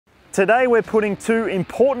Today we're putting two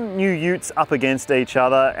important new utes up against each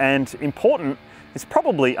other, and important is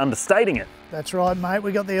probably understating it. That's right, mate.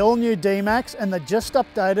 We got the all-new D-Max and the just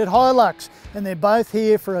updated HiLux, and they're both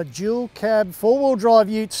here for a dual cab four-wheel drive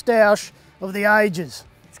ute stoush of the ages.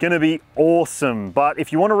 It's going to be awesome, but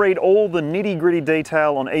if you want to read all the nitty-gritty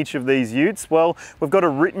detail on each of these utes, well, we've got a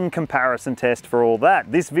written comparison test for all that.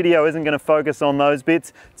 This video isn't going to focus on those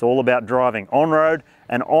bits. It's all about driving on-road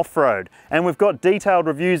and off-road. And we've got detailed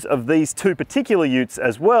reviews of these two particular utes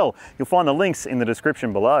as well. You'll find the links in the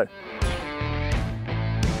description below.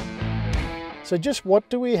 So just what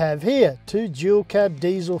do we have here? Two dual cab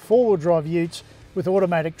diesel four-wheel drive utes with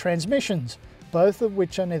automatic transmissions, both of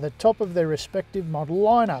which are near the top of their respective model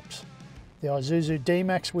lineups. The Isuzu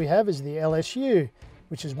D-Max we have is the LS-U,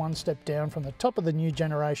 which is one step down from the top of the new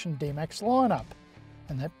generation D-Max lineup.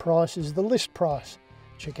 And that price is the list price.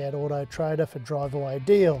 Check out Auto Trader for drive-away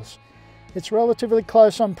deals. It's relatively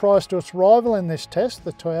close on price to its rival in this test,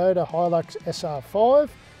 the Toyota HiLux SR5.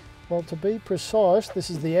 Well, to be precise,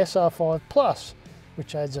 this is the SR5 Plus,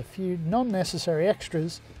 which adds a few non-necessary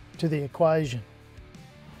extras to the equation.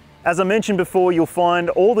 As I mentioned before, you'll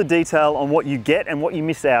find all the detail on what you get and what you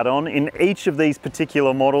miss out on in each of these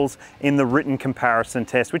particular models in the written comparison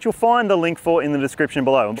test, which you'll find the link for in the description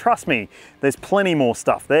below. And trust me, there's plenty more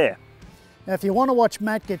stuff there. Now, if you want to watch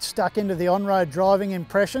Matt get stuck into the on-road driving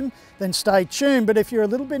impression, then stay tuned. But if you're a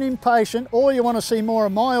little bit impatient, or you want to see more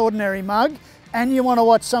of my ordinary mug, and you want to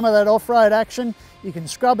watch some of that off-road action, you can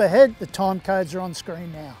scrub ahead. The time codes are on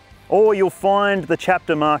screen now. Or you'll find the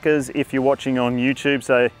chapter markers if you're watching on YouTube,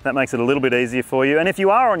 so that makes it a little bit easier for you. And if you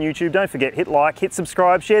are on YouTube, don't forget, hit like, hit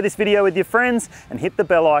subscribe, share this video with your friends, and hit the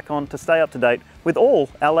bell icon to stay up to date with all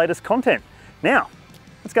our latest content. Now,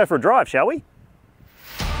 let's go for a drive, shall we?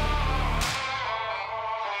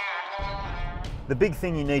 The big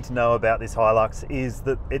thing you need to know about this HiLux is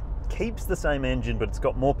that it keeps the same engine, but it's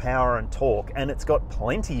got more power and torque, and it's got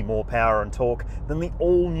plenty more power and torque than the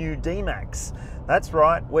all-new D-Max. That's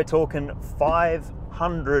right, we're talking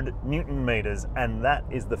 500 Newton meters, and that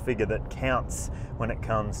is the figure that counts when it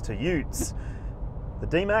comes to utes. The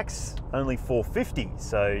D-Max, only 450,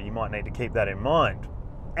 so you might need to keep that in mind.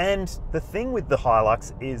 And the thing with the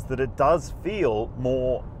HiLux is that it does feel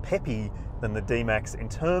more peppy than the D-Max in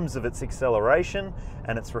terms of its acceleration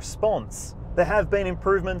and its response. There have been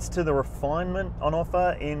improvements to the refinement on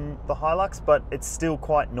offer in the HiLux, but it's still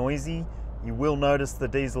quite noisy. You will notice the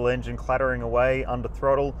diesel engine clattering away under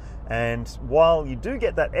throttle, and while you do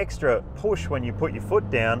get that extra push when you put your foot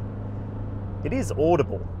down, it is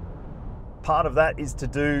audible. Part of that is to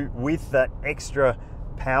do with that extra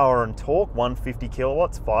power and torque, 150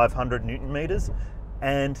 kilowatts, 500 Newton meters,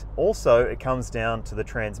 and also it comes down to the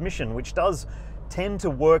transmission, which does tend to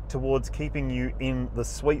work towards keeping you in the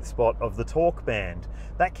sweet spot of the torque band.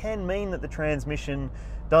 That can mean that the transmission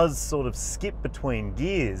does sort of skip between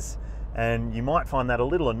gears, and you might find that a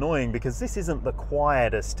little annoying because this isn't the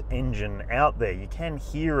quietest engine out there. You can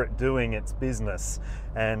hear it doing its business,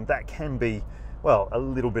 and that can be, well, a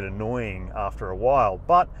little bit annoying after a while.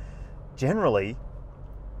 But generally,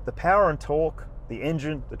 the power and torque, the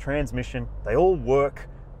engine, the transmission, they all work,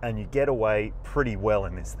 and you get away pretty well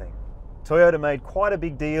in this thing. Toyota made quite a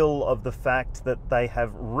big deal of the fact that they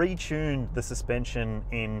have retuned the suspension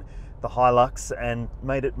in the HiLux and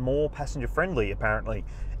made it more passenger friendly, apparently.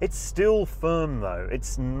 It's still firm though.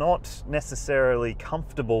 It's not necessarily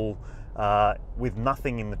comfortable with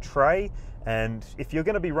nothing in the tray, and if you're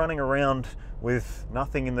going to be running around with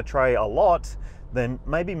nothing in the tray a lot, then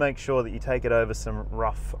maybe make sure that you take it over some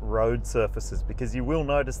rough road surfaces, because you will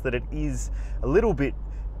notice that it is a little bit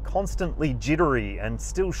constantly jittery and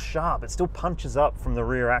still sharp. It still punches up from the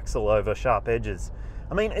rear axle over sharp edges.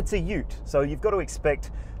 I mean, it's a ute, so you've got to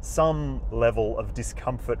expect some level of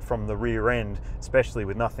discomfort from the rear end, especially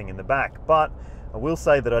with nothing in the back. But I will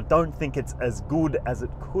say that I don't think it's as good as it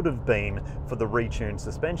could have been for the retuned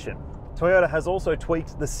suspension. Toyota has also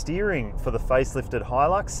tweaked the steering for the facelifted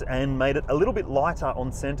HiLux and made it a little bit lighter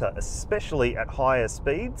on center, especially at higher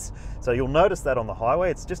speeds. So you'll notice that on the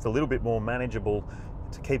highway, it's just a little bit more manageable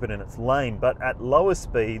to keep it in its lane, but at lower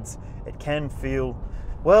speeds, it can feel,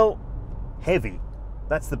 well, heavy.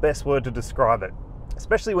 That's the best word to describe it.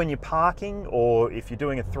 Especially when you're parking, or if you're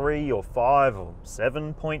doing a 3 or 5 or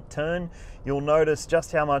 7 point turn, you'll notice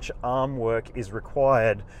just how much arm work is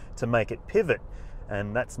required to make it pivot.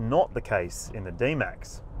 And that's not the case in the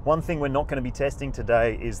D-Max. One thing we're not going to be testing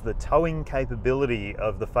today is the towing capability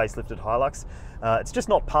of the facelifted HiLux. It's just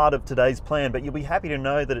not part of today's plan, but you'll be happy to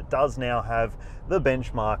know that it does now have the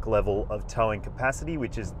benchmark level of towing capacity,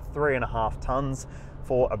 which is 3.5 tons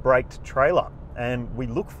for a braked trailer. and we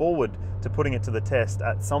look forward to putting it to the test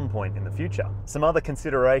at some point in the future. Some other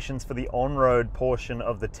considerations for the on-road portion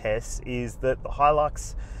of the test is that the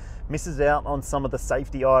HiLux misses out on some of the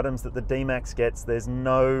safety items that the D-Max gets. There's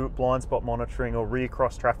no blind spot monitoring or rear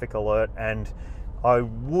cross traffic alert, and I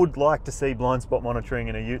would like to see blind spot monitoring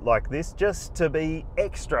in a ute like this just to be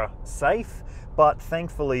extra safe. But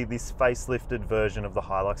thankfully this facelifted version of the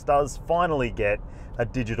HiLux does finally get a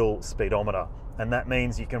digital speedometer, and that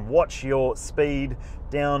means you can watch your speed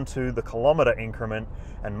down to the kilometer increment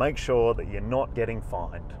and make sure that you're not getting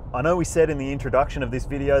fined. I know we said in the introduction of this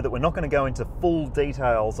video that we're not going to go into full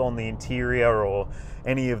details on the interior or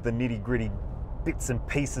any of the nitty-gritty bits and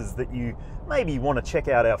pieces that you maybe want to check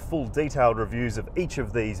out our full detailed reviews of each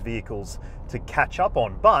of these vehicles to catch up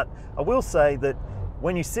on, but I will say that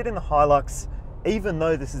when you sit in the HiLux, even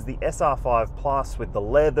though this is the SR5 Plus with the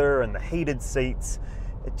leather and the heated seats,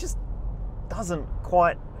 it just doesn't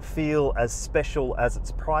quite feel as special as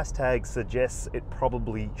its price tag suggests it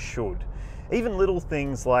probably should. Even little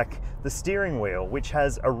things like the steering wheel, which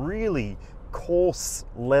has a really coarse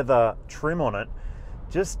leather trim on it,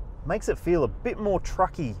 just makes it feel a bit more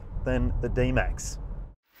trucky than the D-Max.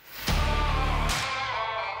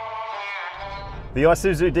 The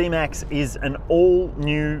Isuzu D-Max is an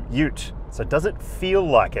all-new ute, so does it feel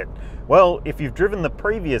like it? Well, if you've driven the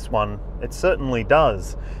previous one, it certainly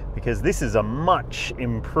does, because this is a much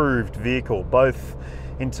improved vehicle, both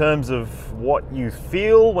in terms of what you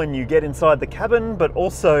feel when you get inside the cabin, but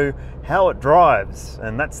also how it drives,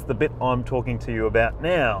 and that's the bit I'm talking to you about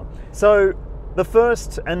now. So, the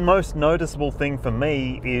first and most noticeable thing for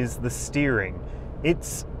me is the steering.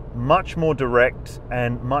 It's much more direct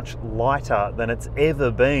and much lighter than it's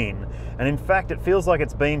ever been. And in fact, it feels like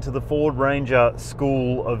it's been to the Ford Ranger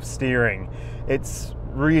school of steering. It's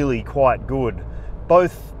really quite good,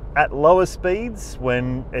 both at lower speeds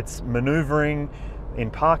when it's maneuvering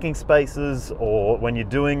in parking spaces or when you're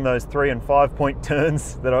doing those 3 and 5 point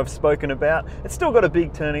turns that I've spoken about. It's still got a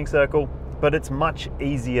big turning circle, but it's much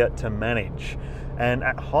easier to manage. And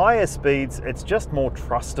at higher speeds, it's just more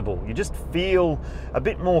trustable. You just feel a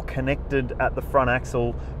bit more connected at the front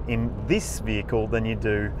axle in this vehicle than you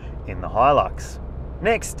do in the HiLux.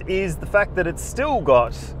 Next is the fact that it's still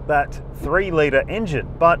got that 3-litre engine,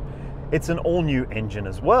 but it's an all-new engine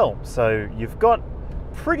as well. So you've got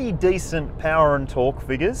pretty decent power and torque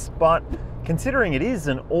figures, but considering it is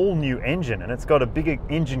an all-new engine and it's got a bigger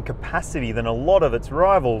engine capacity than a lot of its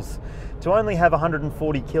rivals, to only have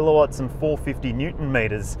 140 kilowatts and 450 Newton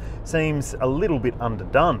meters seems a little bit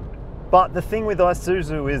underdone. But the thing with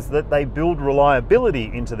Isuzu is that they build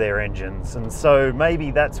reliability into their engines, and so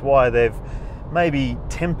maybe that's why they've maybe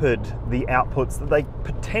tempered the outputs that they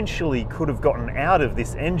potentially could have gotten out of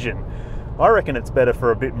this engine. I reckon it's better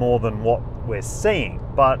for a bit more than what we're seeing,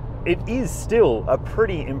 but it is still a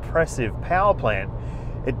pretty impressive power plant.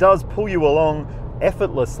 It does pull you along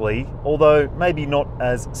effortlessly, although maybe not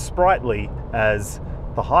as sprightly as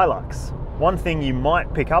the HiLux. One thing you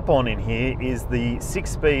might pick up on in here is the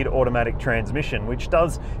 6-speed automatic transmission, which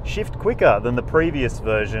does shift quicker than the previous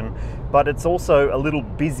version, but it's also a little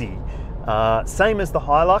busy. Same as the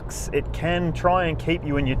HiLux, it can try and keep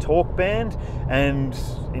you in your torque band, and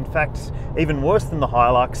in fact, even worse than the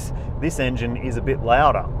HiLux, this engine is a bit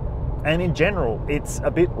louder. And in general, it's a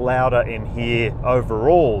bit louder in here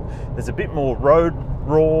overall. There's a bit more road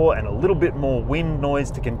roar and a little bit more wind noise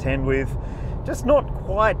to contend with. Just not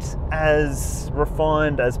quite as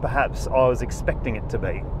refined as perhaps I was expecting it to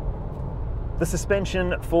be. The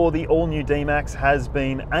suspension for the all-new D-Max has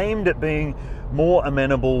been aimed at being more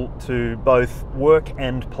amenable to both work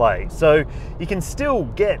and play. So you can still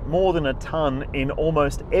get more than a ton in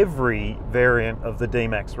almost every variant of the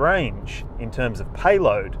D-Max range in terms of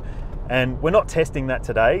payload. And we're not testing that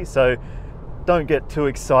today, so don't get too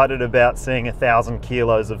excited about seeing 1,000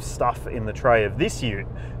 kilos of stuff in the tray of this ute,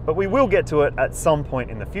 but we will get to it at some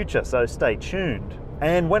point in the future, so stay tuned.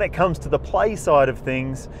 And when it comes to the play side of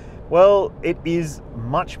things, well, it is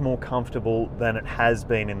much more comfortable than it has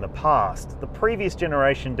been in the past. The previous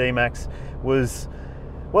generation D-Max was,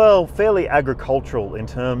 well, fairly agricultural in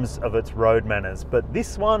terms of its road manners, but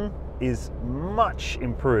this one is much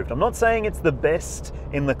improved. I'm not saying it's the best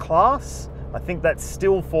in the class. I think that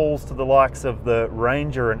still falls to the likes of the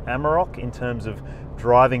Ranger and Amarok in terms of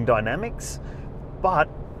driving dynamics, but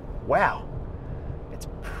wow, it's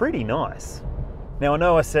pretty nice. Now, I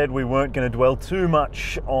know I said we weren't going to dwell too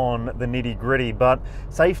much on the nitty-gritty, but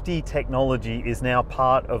safety technology is now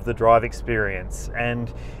part of the drive experience,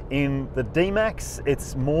 and in the D-Max,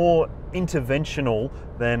 it's more interventional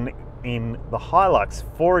than in the HiLux.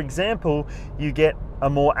 For example, you get a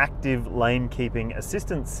more active lane keeping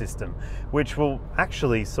assistance system, which will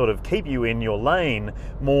actually sort of keep you in your lane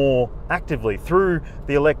more actively through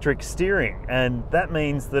the electric steering. And that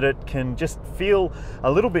means that it can just feel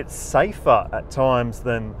a little bit safer at times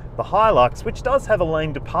than the HiLux, which does have a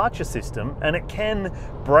lane departure system, and it can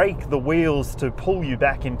brake the wheels to pull you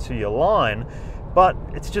back into your line, but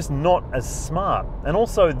it's just not as smart. And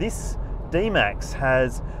also this D-Max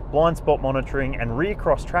has blind spot monitoring and rear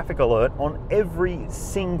cross traffic alert on every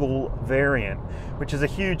single variant, which is a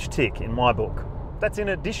huge tick in my book. That's in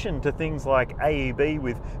addition to things like AEB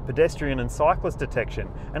with pedestrian and cyclist detection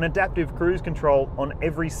and adaptive cruise control on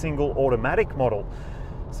every single automatic model.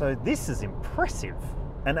 So this is impressive.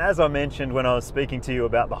 And as I mentioned when I was speaking to you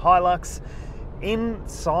about the HiLux,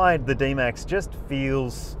 inside the D-Max just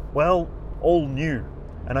feels, well, all new.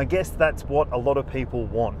 And I guess that's what a lot of people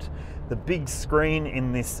want. The big screen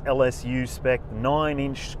in this LS-U spec,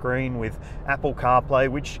 9-inch screen with Apple CarPlay,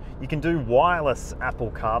 which you can do wireless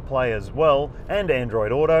Apple CarPlay as well, and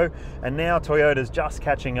Android Auto. And now Toyota's just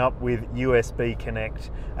catching up with USB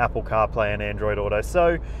Connect, Apple CarPlay and Android Auto.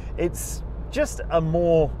 So it's just a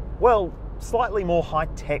more, well, slightly more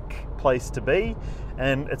high-tech place to be.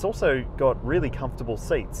 And it's also got really comfortable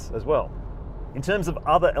seats as well. In terms of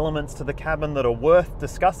other elements to the cabin that are worth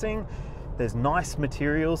discussing, there's nice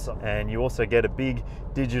materials, and you also get a big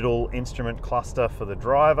digital instrument cluster for the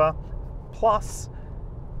driver. Plus,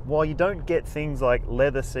 while you don't get things like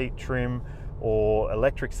leather seat trim or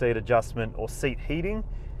electric seat adjustment or seat heating,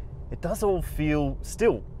 it does all feel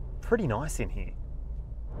still pretty nice in here.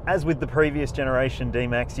 As with the previous generation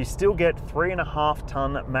D-Max, you still get 3.5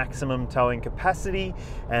 ton maximum towing capacity,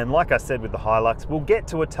 and like I said with the HiLux, we'll get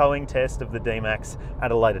to a towing test of the D-Max at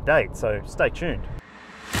a later date, so stay tuned.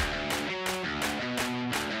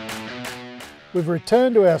 We've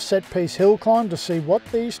returned to our set piece hill climb to see what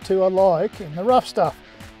these two are like in the rough stuff.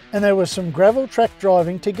 And there was some gravel track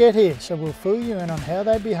driving to get here, so we'll fill you in on how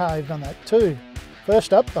they behaved on that too.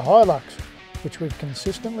 First up, the HiLux, which we've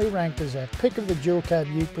consistently ranked as our pick of the dual cab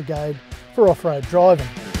ute brigade for off-road driving.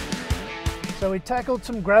 So we tackled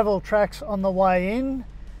some gravel tracks on the way in,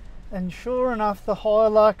 and sure enough the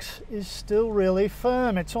HiLux is still really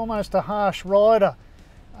firm. It's almost a harsh rider.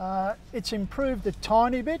 It's improved a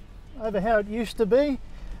tiny bit over how it used to be,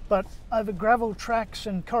 but over gravel tracks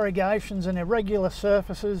and corrugations and irregular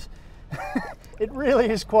surfaces, it really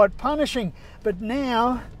is quite punishing. But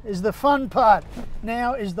now is the fun part.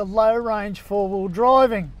 Now is the low range four-wheel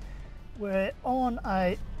driving. We're on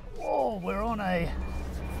a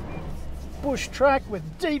bush track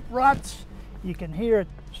with deep ruts. You can hear it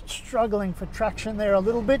struggling for traction there a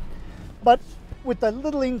little bit, but with the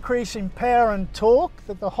little increase in power and torque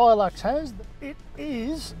that the HiLux has, it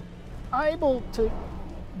is able to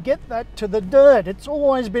get that to the dirt. It's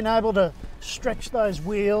always been able to stretch those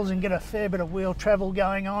wheels and get a fair bit of wheel travel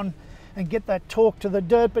going on and get that torque to the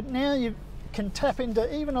dirt, but now you can tap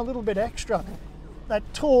into even a little bit extra. That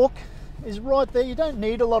torque is right there. You don't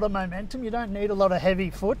need a lot of momentum, you don't need a lot of heavy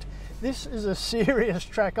foot. This is a serious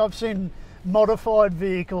track. I've seen modified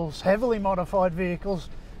vehicles, heavily modified vehicles,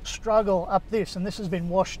 struggle up this, and this has been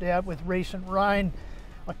washed out with recent rain.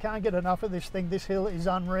 I can't get enough of this thing. This hill is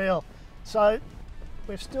unreal. So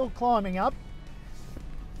we're still climbing up.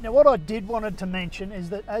 Now what I did wanted to mention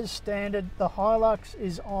is that as standard, the HiLux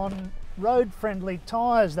is on road-friendly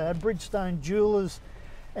tyres. They are Bridgestone Jewelers,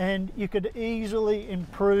 and you could easily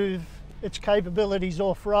improve its capabilities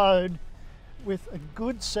off-road with a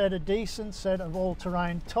good set, a decent set of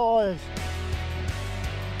all-terrain tyres.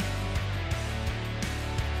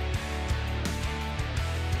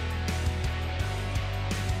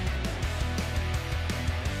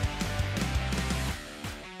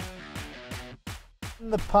 In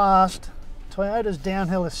the past, Toyota's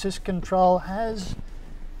downhill assist control has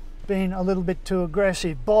been a little bit too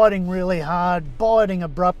aggressive, biting really hard, biting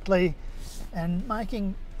abruptly, and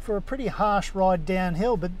making for a pretty harsh ride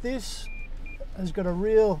downhill. But this has got a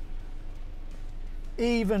real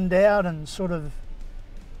evened out and sort of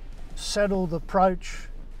settled approach.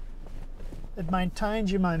 It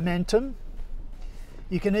maintains your momentum.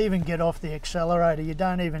 You can even get off the accelerator. You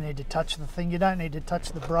don't even need to touch the thing. You don't need to touch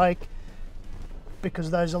the brake,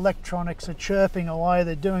 because those electronics are chirping away.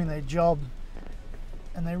 They're doing their job,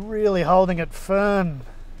 and they're really holding it firm.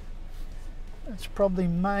 It's probably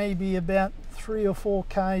maybe about 3 or 4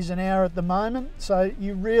 k's an hour at the moment, so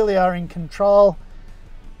you really are in control.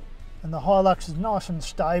 And the HiLux is nice and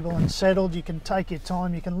stable and settled. You can take your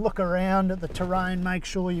time, you can look around at the terrain, make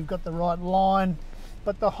sure you've got the right line.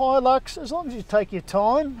 But the HiLux, as long as you take your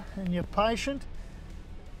time and you're patient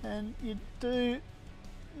and you do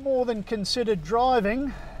more than considered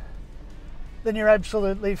driving, then you're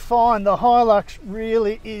absolutely fine. The HiLux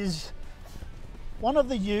really is one of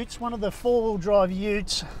the utes, one of the four-wheel drive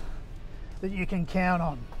utes that you can count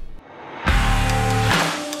on.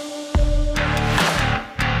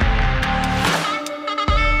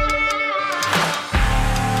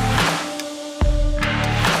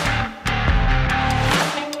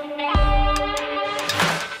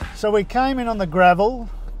 So we came in on the gravel,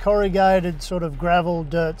 corrugated sort of gravel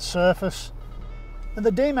dirt surface, and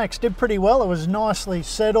the D-Max did pretty well. It was nicely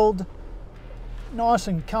settled, nice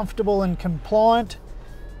and comfortable and compliant.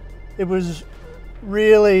 It was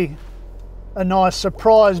really a nice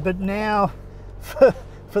surprise, but now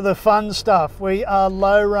for the fun stuff. We are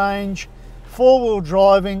low range, four-wheel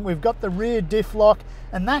driving, we've got the rear diff lock,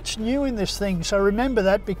 and that's new in this thing. So remember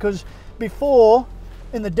that, because before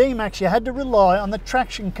in the D-Max you had to rely on the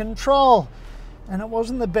traction control, and it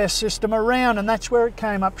wasn't the best system around, and that's where it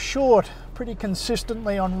came up short pretty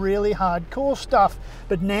consistently on really hardcore stuff.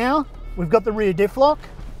 But now we've got the rear diff lock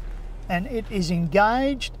and it is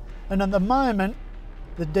engaged, and at the moment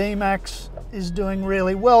the D-Max is doing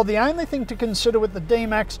really well. The only thing to consider with the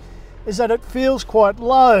D-Max is that it feels quite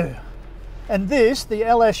low, and this, the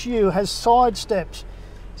LS-U, has side steps,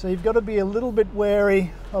 so you've got to be a little bit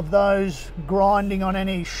wary of those grinding on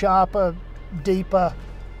any sharper, deeper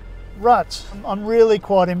ruts. I'm really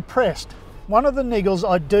quite impressed. One of the niggles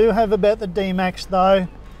I do have about the D-Max though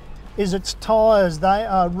is its tyres. They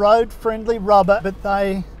are road-friendly rubber, but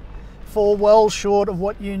they fall well short of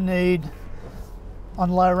what you need on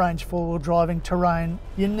low-range four-wheel driving terrain.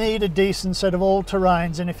 You need a decent set of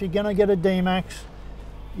all-terrains, and if you're going to get a D-Max,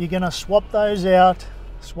 you're going to swap those out,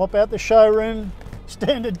 swap out the showroom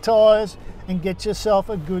standard tyres, and get yourself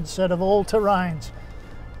a good set of all-terrains.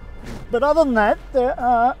 But other than that, there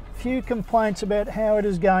are few complaints about how it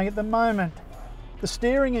is going at the moment. The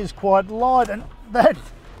steering is quite light, and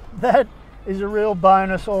that is a real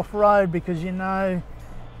bonus off-road, because you know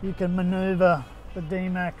you can manoeuvre the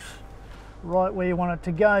D-Max right where you want it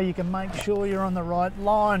to go. You can make sure you're on the right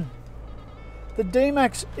line. The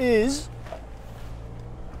D-Max is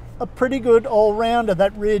a pretty good all-rounder.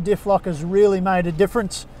 That rear diff lock has really made a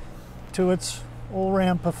difference to its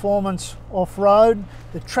all-round performance off-road.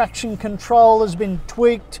 The traction control has been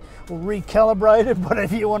tweaked or recalibrated,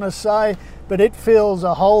 whatever you want to say, but it feels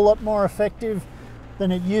a whole lot more effective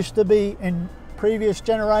than it used to be in previous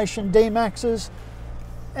generation D-Maxes.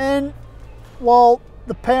 And while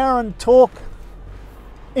the power and torque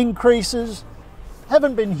increases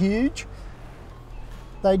haven't been huge,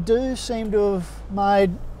 they do seem to have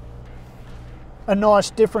made a nice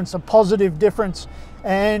difference, a positive difference.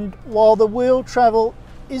 And while the wheel travel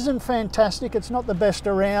isn't fantastic, it's not the best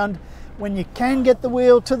around, when you can get the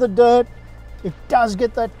wheel to the dirt, it does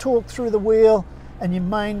get that torque through the wheel, and you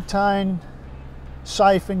maintain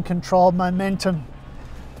safe and controlled momentum.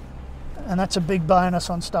 And that's a big bonus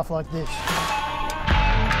on stuff like this.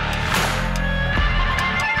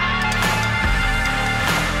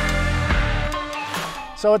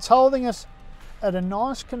 So it's holding us at a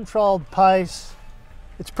nice controlled pace.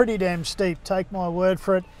 It's pretty damn steep, take my word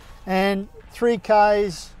for it. And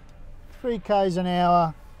 3Ks an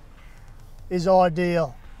hour is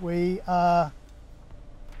ideal. We've got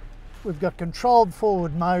controlled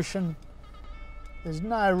forward motion. There's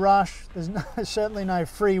no rush. There's certainly no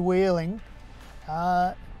freewheeling.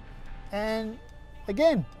 And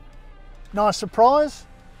again, nice surprise,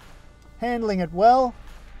 handling it well.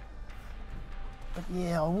 But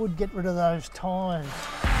yeah, I would get rid of those tyres.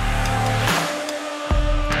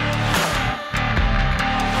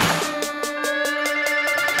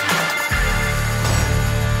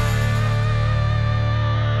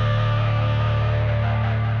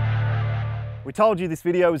 We told you this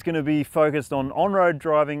video was going to be focused on-road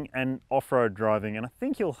driving and off-road driving, and I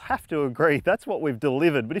think you'll have to agree that's what we've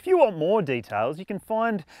delivered. But if you want more details, you can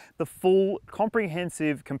find the full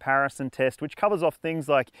comprehensive comparison test, which covers off things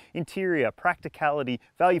like interior, practicality,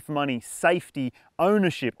 value for money, safety,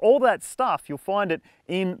 ownership, all that stuff. You'll find it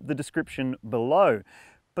in the description below.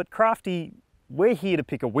 But Crafty, we're here to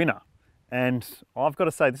pick a winner. And I've got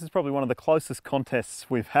to say, this is probably one of the closest contests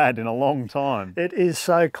we've had in a long time. It is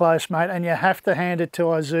so close, mate, and you have to hand it to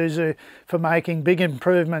Isuzu for making big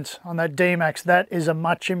improvements on that D-Max. That is a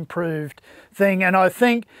much improved thing, and I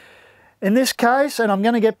think in this case, and I'm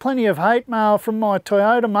going to get plenty of hate mail from my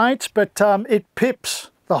Toyota mates, but it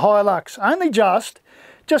pips the HiLux, only just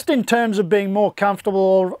in terms of being more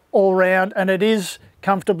comfortable all round, and it is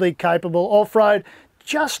comfortably capable off-road.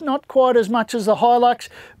 Just not quite as much as the HiLux,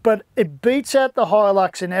 but it beats out the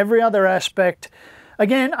HiLux in every other aspect.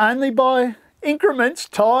 Again, only by increments,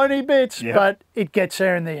 tiny bits, Yep. but it gets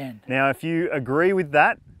there in the end. Now, if you agree with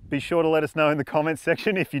that, be sure to let us know in the comments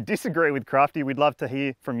section. If you disagree with Crafty, we'd love to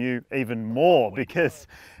hear from you even more, because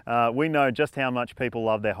we know just how much people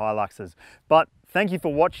love their Hiluxes. But thank you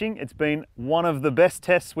for watching. It's been one of the best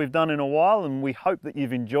tests we've done in a while, and we hope that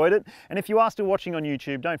you've enjoyed it. And if you are still watching on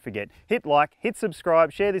YouTube, don't forget, hit like, hit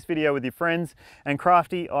subscribe, share this video with your friends. And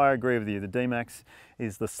Crafty, I agree with you, the D-Max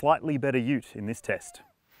is the slightly better ute in this test.